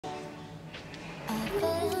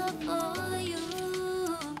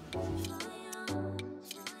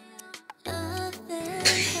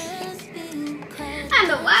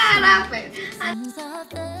wide open.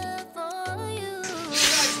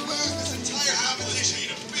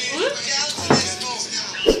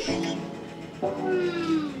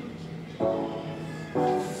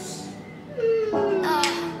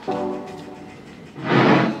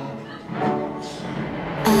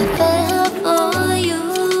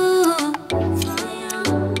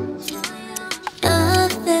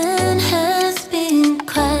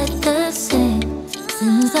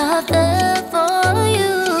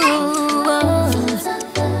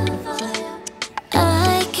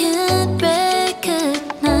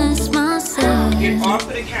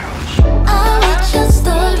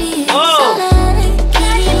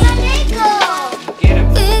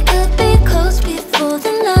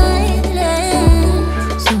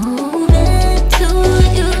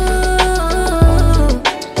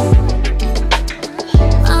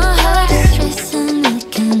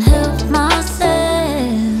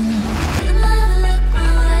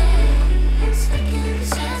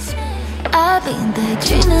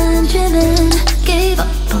 Gave up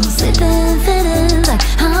on sleeping, feeling like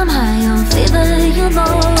I'm high on fever, you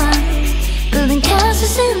know I'm building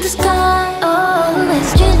castles in the sky,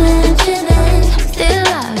 always dreaming, still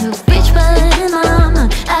out of reach, but in my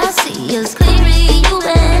mind I see us clearly, you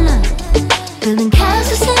and I, building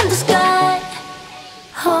castles in the sky,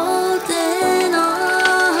 holding on.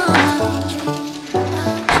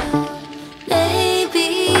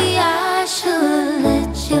 Maybe I should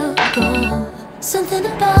let you go. Something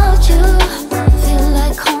about you feel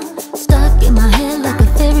like home, stuck in my head like a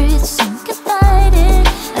favorite song. Can't fight it,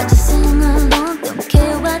 I just sing along, don't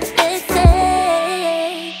care what they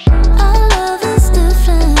say. Our love is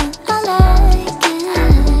different, I like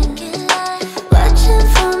it. Watching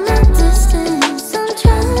from a distance, I'm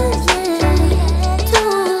trying to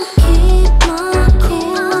keep my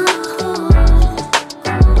cool.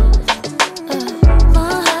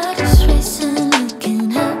 My heart is racing, I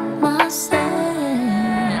can't help myself.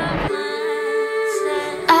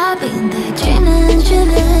 I've been there dreaming,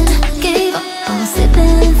 gave up on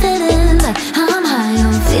sleeping, feeling like I'm high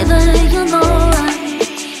on fever, you know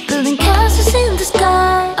I'm building castles in the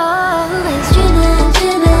sky, always dreaming,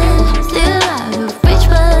 still out of reach,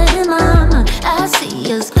 but in my mind I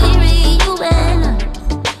see us clearly, you and I,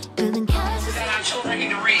 building castles. Our children get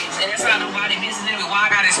the rich, and it's not nobody business anyway. Why I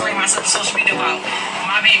gotta explain myself to social media about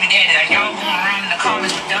my baby daddy? Like y'all going around in the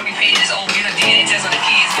comments with dummy pages, oh, get a DNA test on the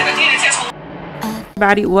kids, get a DNA test for.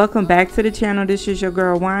 Everybody, welcome back to the channel. This is your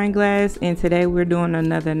girl Wineglass, and today we're doing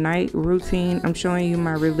another night routine. I'm showing you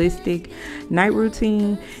my realistic night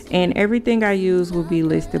routine, and everything I use will be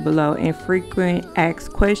listed below. And frequent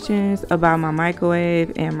asked questions about my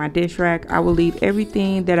microwave and my dish rack, I will leave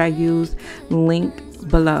everything that I use linked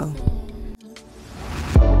below.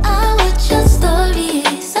 I watch your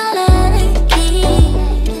stories, I like it.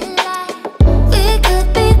 We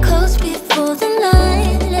could be close before the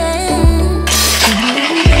night ends.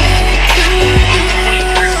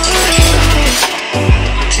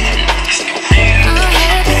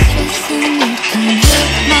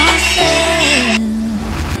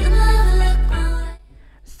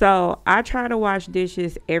 So I try to wash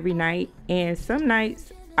dishes every night, and some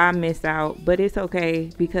nights I miss out, but it's okay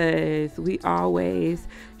because we always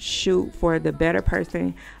shoot for the better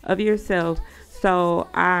person of yourself. So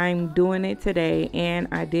I'm doing it today, and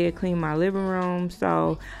I did clean my living room,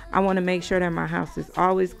 so I want to make sure that my house is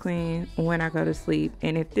always clean when I go to sleep.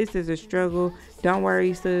 And if this is a struggle, don't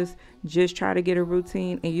worry, sis, just try to get a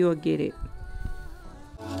routine and you'll get it.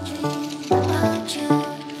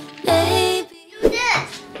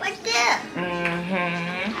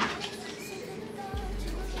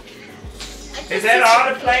 Is that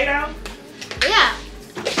all the Play-Doh? Yeah.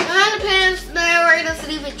 And the pants, they're ready to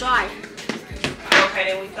leave it dry. Okay,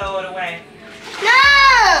 then we throw it away.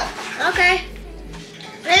 No! Okay.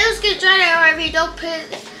 They just get dry there if you don't put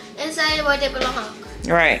it inside where they belong.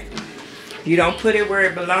 Right. You don't put it where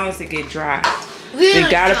it belongs to get dry. Really you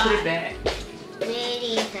gotta dry. put it back.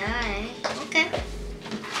 Really dry. Okay.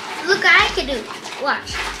 Look what I can do.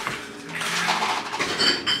 Watch.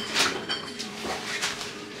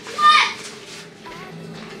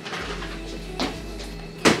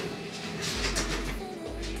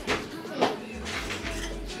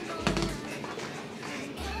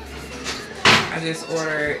 I just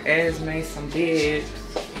ordered 𝐢𝐴 some bibs.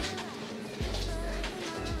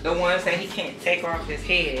 The ones that he can't take off his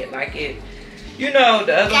head. Like it, you know,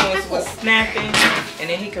 the other ones was snapping and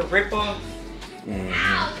then he could rip off.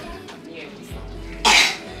 Yeah.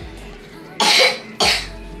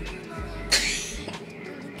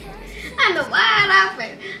 I'm the wide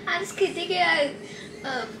open. I just keep thinking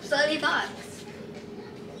of sunny thoughts.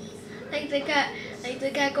 Like they got Like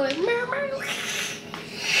the guy going, meow, meow.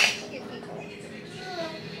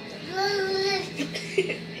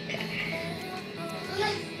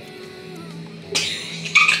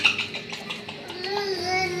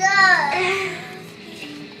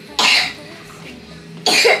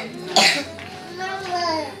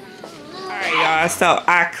 So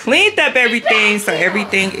I cleaned up everything, so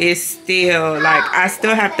everything is still, like, I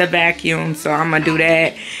still have to vacuum, so I'm gonna do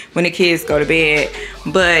that when the kids go to bed.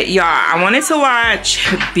 But y'all, I wanted to watch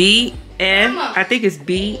I think it's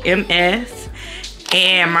BMS,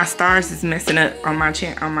 and my stars is messing up on my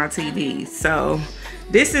TV. So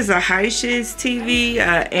this is a HiTHiS TV,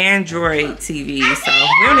 Android TV. So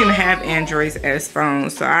we don't even have Androids as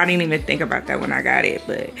phones, so I didn't even think about that when I got it.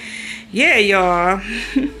 But yeah, y'all.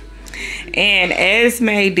 And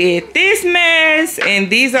𝐿 did this mess, and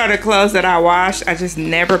these are the clothes that I washed. I just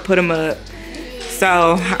never put them up,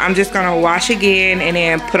 so I'm just gonna wash again and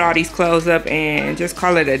then put all these clothes up and just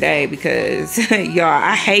call it a day, because y'all,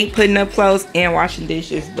 I hate putting up clothes and washing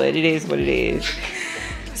dishes, but it is what it is.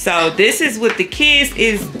 So this is what the kids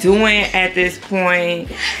is doing at this point.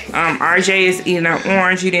 RJ is eating an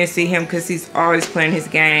orange. You didn't see him because he's always playing his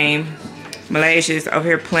game. Malaysia's over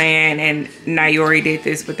here playing, and 𝐤𝐬𝐬 did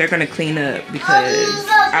this, but they're gonna clean up because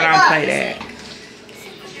I don't play that.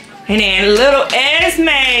 And then little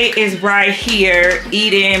𝐿 is right here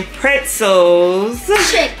eating pretzels.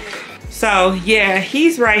 So yeah,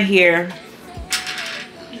 he's right here.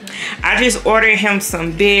 I just ordered him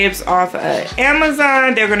some bibs off of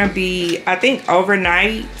Amazon. They're gonna be, I think,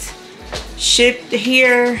 overnight shipped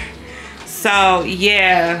here. So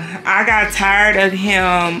yeah, I got tired of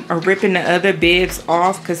him ripping the other bibs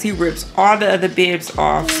off, because he rips all the other bibs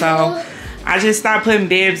off. So I just stopped putting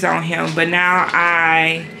bibs on him. But now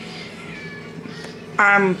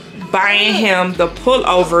I'm buying him the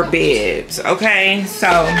pullover bibs. Okay,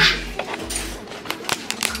 so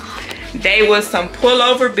they was some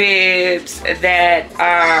pullover bibs that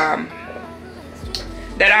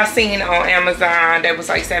I seen on Amazon that was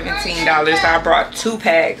like $17. I brought 2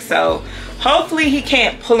 packs, so hopefully he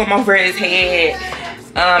can't pull them over his head.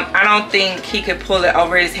 I don't think he could pull it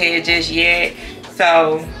over his head just yet.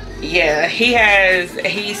 So yeah,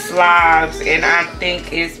 he slobs, and I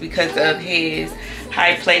think it's because of his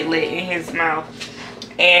high platelet in his mouth.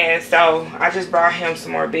 And so I just brought him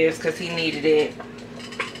some more bibs because he needed it.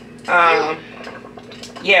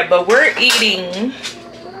 Yeah, but we're eating,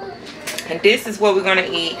 and this is what we're gonna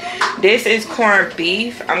eat. This is corned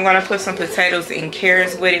beef. I'm gonna put some potatoes and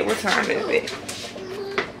carrots with it. What time is it?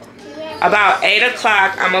 About 8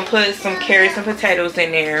 o'clock. I'm gonna put some carrots and potatoes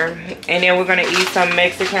in there, and then we're gonna eat some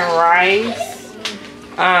Mexican rice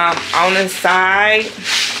on the side.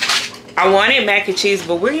 I wanted mac and cheese,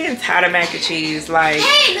 but we're getting tired of mac and cheese. Like,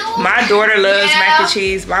 my daughter loves mac and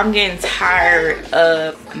cheese, but I'm getting tired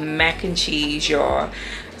of mac and cheese, y'all.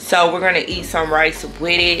 So we're gonna eat some rice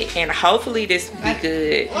with it, and hopefully this will be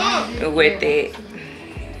good with it.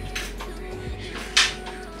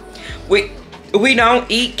 We don't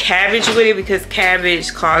eat cabbage with it because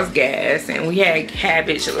cabbage causes gas, and we had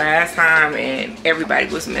cabbage last time and everybody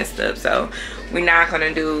was messed up. So we're not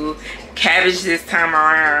gonna do cabbage this time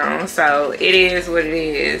around. So it is what it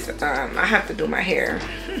is. I have to do my hair.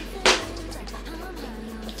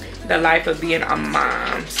 The life of being a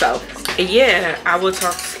mom. So yeah, I will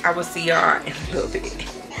see y'all in a little bit.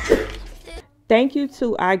 Thank you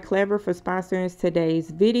to iClever for sponsoring today's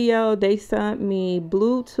video. They sent me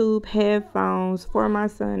Bluetooth headphones for my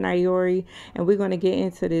son 𝐤𝐬𝐬, and we're going to get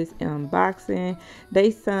into this unboxing. They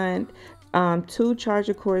sent 2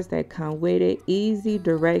 charger cords that come with it. Easy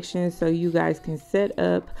directions so you guys can set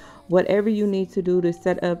up whatever you need to do to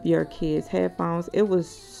set up your kids' headphones. It was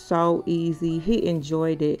so easy. He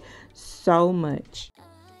enjoyed it so much.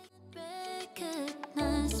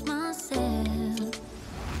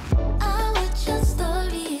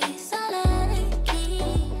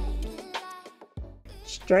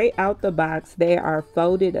 Straight out the box, they are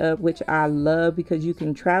folded up, which I love because you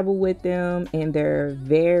can travel with them, and they're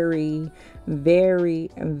very, very,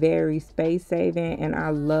 very space saving, and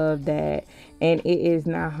I love that. And it is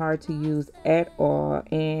not hard to use at all,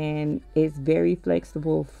 and it's very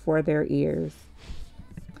flexible for their ears.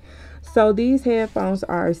 So these headphones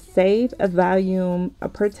are safe volume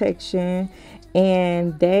protection,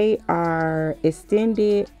 and they are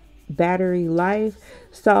extended battery life,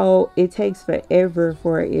 so it takes forever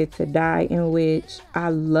for it to die, in which I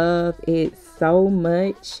love it so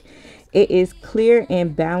much. It is clear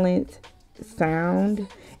and balanced sound.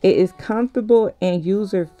 It is comfortable and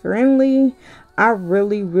user friendly. I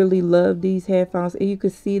really love these headphones, and you can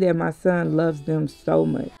see that my son loves them so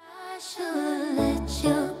much.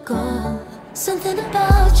 Something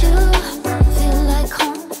about you feel like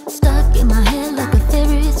home, stuck in my head like a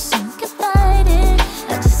favorite song. Can't fight it,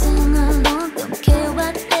 I just sing along, don't care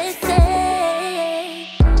what they say.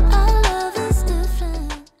 Our love is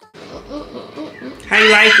different. How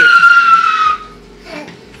you like it?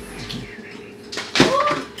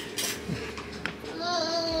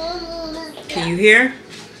 Can you hear?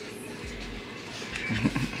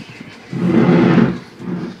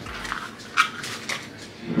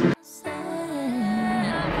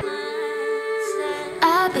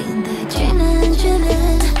 I've been there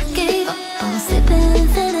dreaming, gave up on sleeping,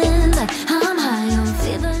 feeling like I'm high on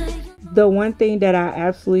fever. The one thing that I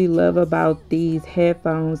absolutely love about these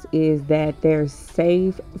headphones is that they're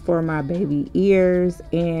safe for my baby ears,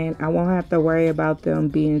 and I won't have to worry about them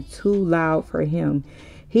being too loud for him.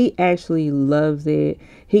 He actually loves it.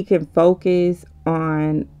 He can focus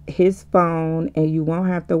on his phone, and you won't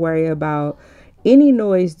have to worry about any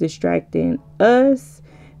noise distracting us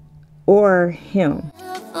or him.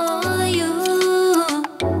 For you,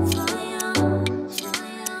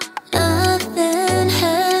 nothing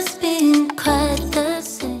has been quite the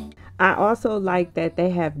same. I also like that they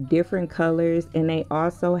have different colors, and they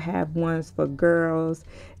also have ones for girls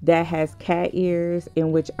that has cat ears,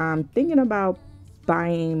 in which I'm thinking about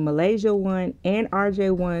buying Malaysia one and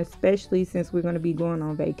RJ one, especially since we're going to be going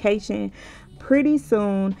on vacation pretty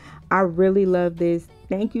soon. I really love this.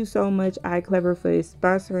 Thank you so much, iClever, for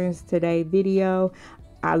sponsoring today's video.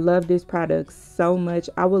 I love this product so much.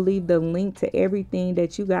 I will leave the link to everything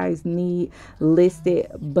that you guys need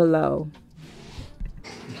listed below.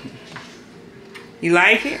 You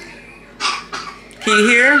like it? Can you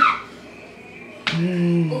hear?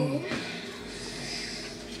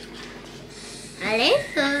 I think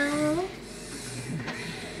so.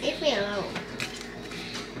 Leave me alone.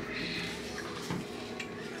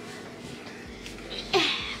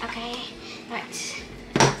 Okay, right.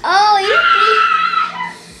 Oh, you.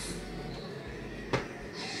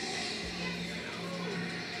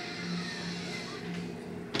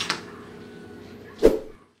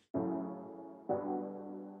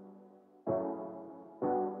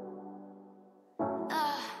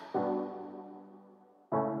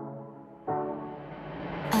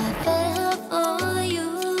 I fell for you.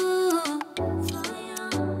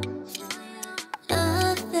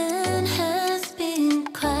 Nothing has been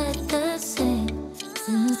quite the same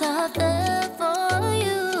since I fell for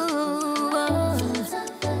you.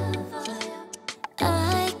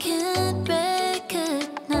 I can't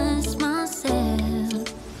recognize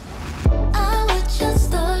myself. I watch your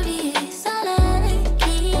stories, I like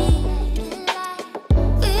it.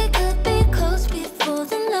 We could be close before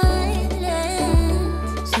the night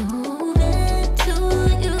ends. So into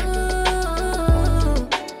you.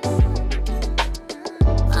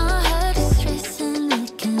 My heart is racing, I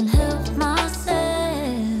can't help myself.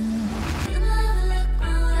 You never look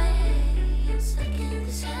my way, I'm stuck in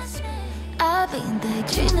this headspace. I've been there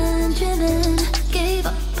dreaming, gave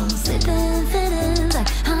up on sleeping, feeling like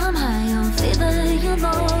I'm high on fever. You know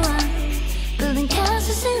I'm building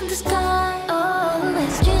castles in the sky,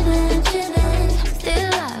 always dreaming,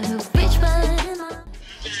 still out of reach, but in my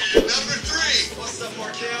Number 3. What's up,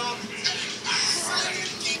 Markel?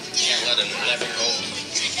 Can't let him let it go.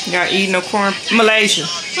 Y'all eating the corn, Malaysia.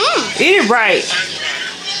 Eat it right.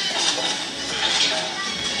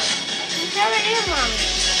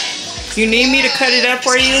 You need me to cut it up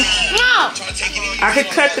for you? No. I could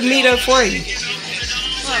cut the meat up for you.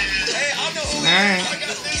 Alright.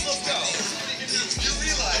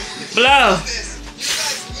 Blow.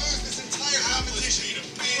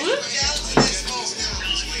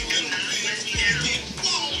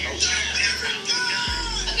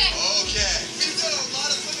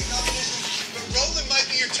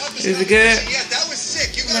 Is it good? Yeah, that was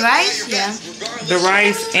sick. You The rice? Yeah. The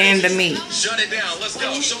rice and the meat. Shut it down. Let's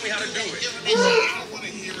go. Show me how to do it. I want to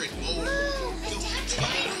hear it.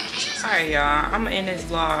 Alright, y'all. I'm gonna end this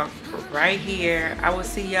vlog right here. I will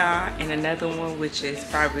see y'all in another one, which is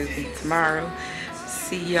probably tomorrow.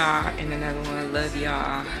 See y'all in another one. Love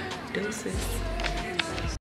y'all. Deuces.